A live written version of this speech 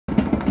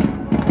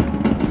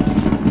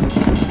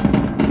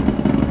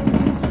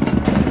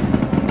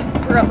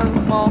forgot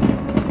the mall.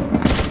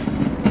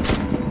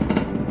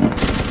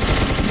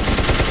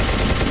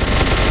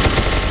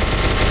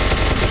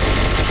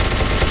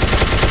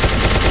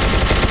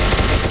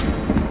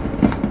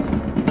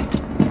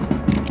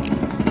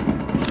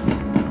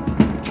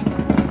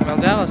 Well,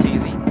 that was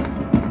easy.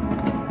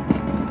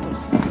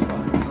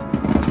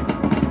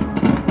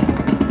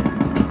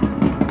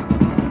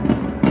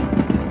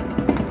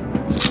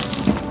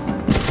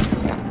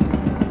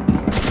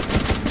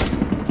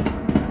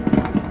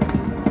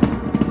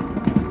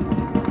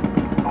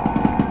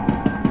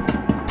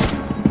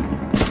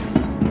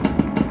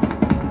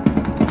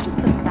 Just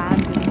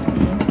abandoned me.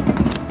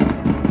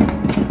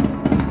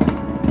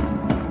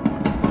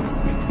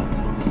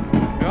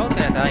 We're all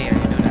gonna die here, you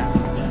know that.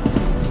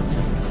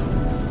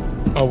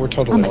 Oh, we're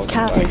totally I'm all a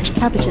gonna die. cabbage.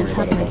 Cabbages Don't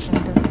have worry no about it.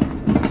 kingdom.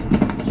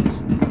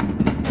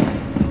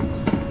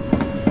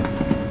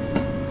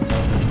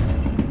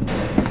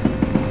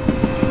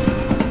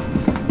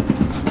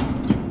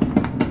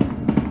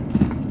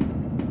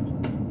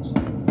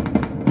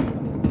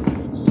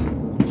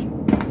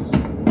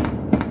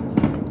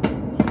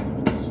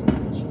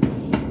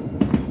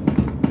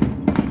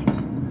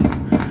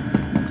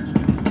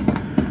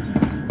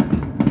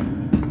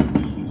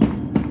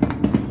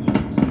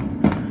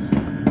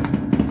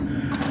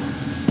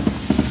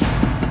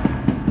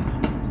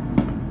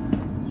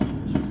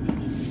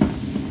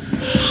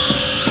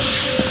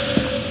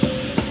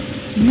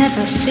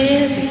 Never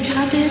fear, the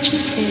cabbage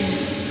is here.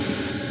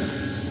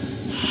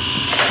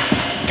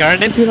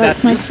 Garnet, Do you is like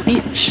that my you?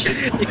 speech?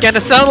 You kinda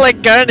sound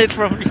like Garnet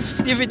from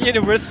Steven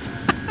Universe.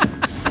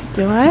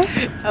 Do I?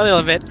 A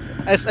little bit.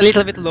 It's a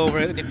little bit lower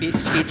in the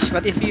speech,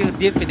 but if you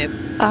deepen it,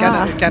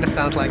 it kinda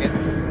sounds like it.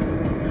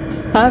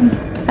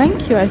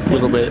 Thank you, I A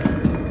little think.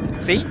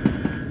 bit. See?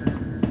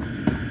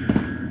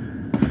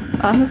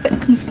 I'm a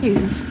bit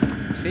confused.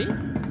 See?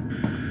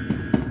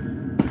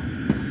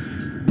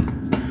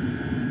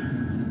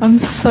 I'm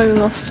so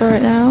lost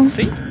right now.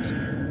 See?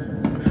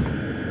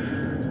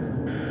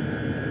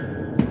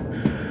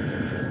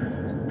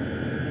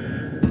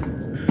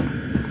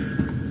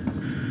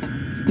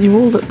 You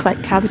all look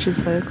like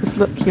cabbages though, because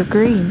look, you're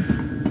green.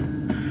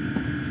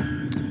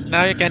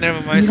 Now you kinda You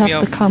reminds me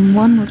have of... become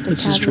one with the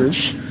This is true.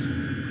 cabbage.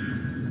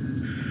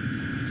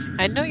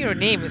 I know your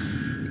name is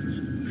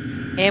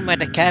Emma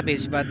the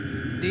Cabbage, but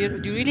do you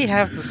really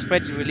have to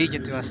spread your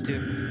religion to us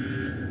too?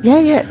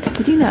 Yeah.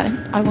 Did you know?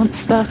 I once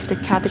started a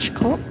cabbage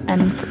cult,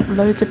 and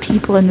loads of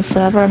people in the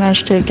server, I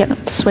managed to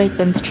persuade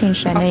them to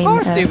change their Of name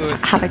course they to would.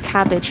 have a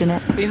cabbage in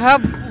it. You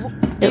have...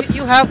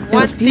 You have it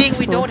one was thing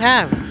we beautiful. don't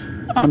have.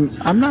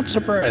 I'm not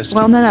surprised.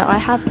 Well, no, I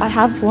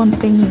have one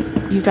thing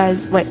you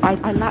guys. Wait, I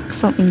lack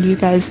something you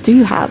guys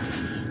do have.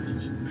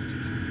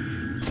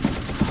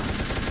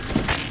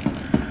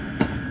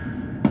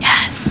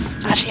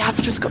 Yes, actually,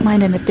 I've just got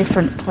mine in a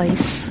different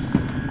place.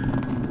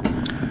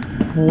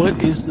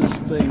 What is this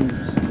thing?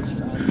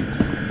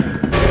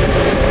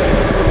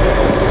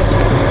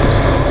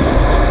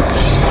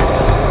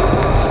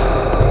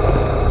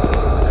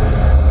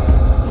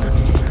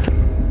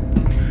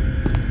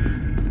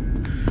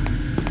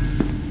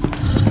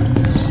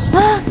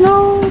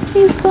 No,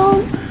 please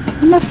don't.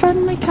 I'm a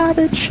friendly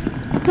cabbage.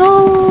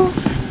 No,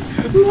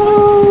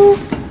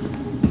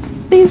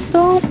 please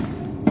don't.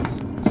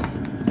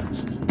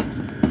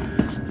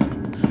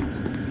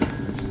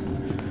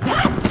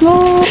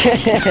 No.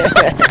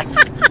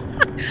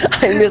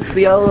 I missed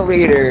the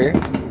elevator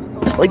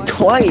like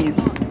twice.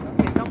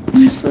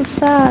 I'm so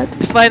sad.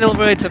 Final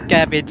words of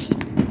Cabbage.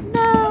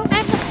 No,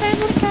 I'm a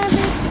friendly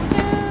cabbage.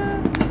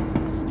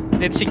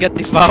 Then she got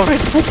devoured.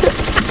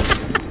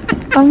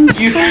 I'm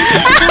so You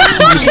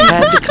just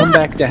had to come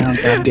back down,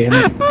 god damn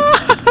it.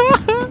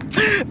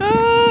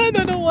 I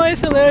don't know why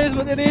it's hilarious,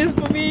 but it is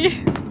for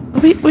me.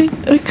 We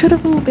could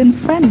have all been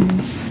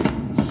friends.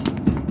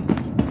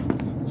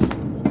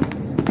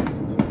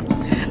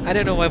 I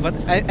don't know why, but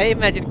I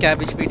imagine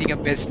Cabbage reading a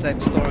bedtime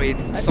story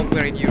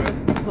somewhere in Europe.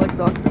 Like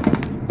Doctor.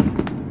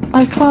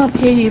 I can't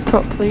hear you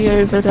properly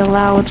over the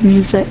loud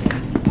music.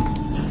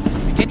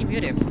 You can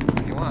mute him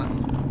if you want.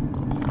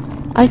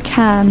 I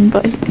can,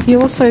 but he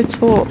also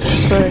talks,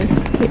 so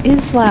it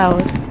is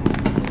loud.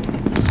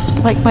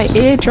 Like my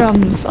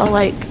eardrums are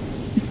like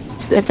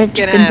they've just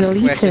Can I been ask a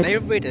question? Are deleted. you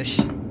British?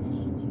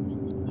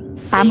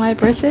 Am I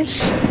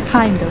British?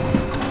 Kind of.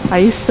 I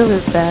used to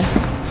live there.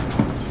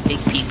 Big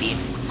pee-pee.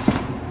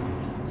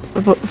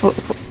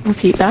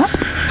 Repeat that.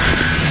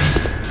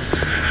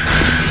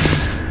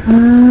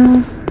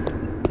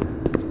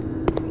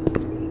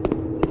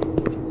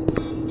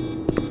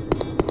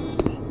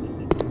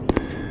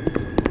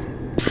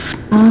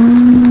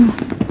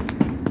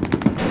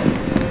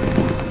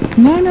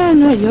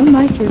 No, your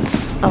mic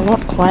is a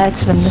lot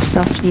quieter than the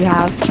stuff you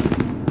have.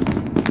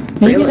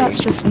 Maybe Really? that's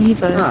just me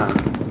though. Huh.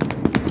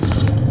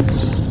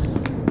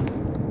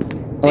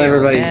 They Well, are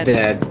everybody's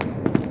dead. dead.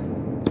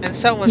 And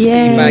someone's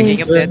Yay.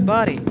 teabagging a dead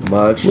body.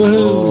 Much Woo.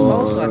 more,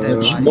 Also a dead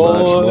much body.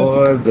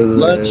 more than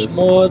Much this.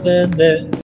 more than that.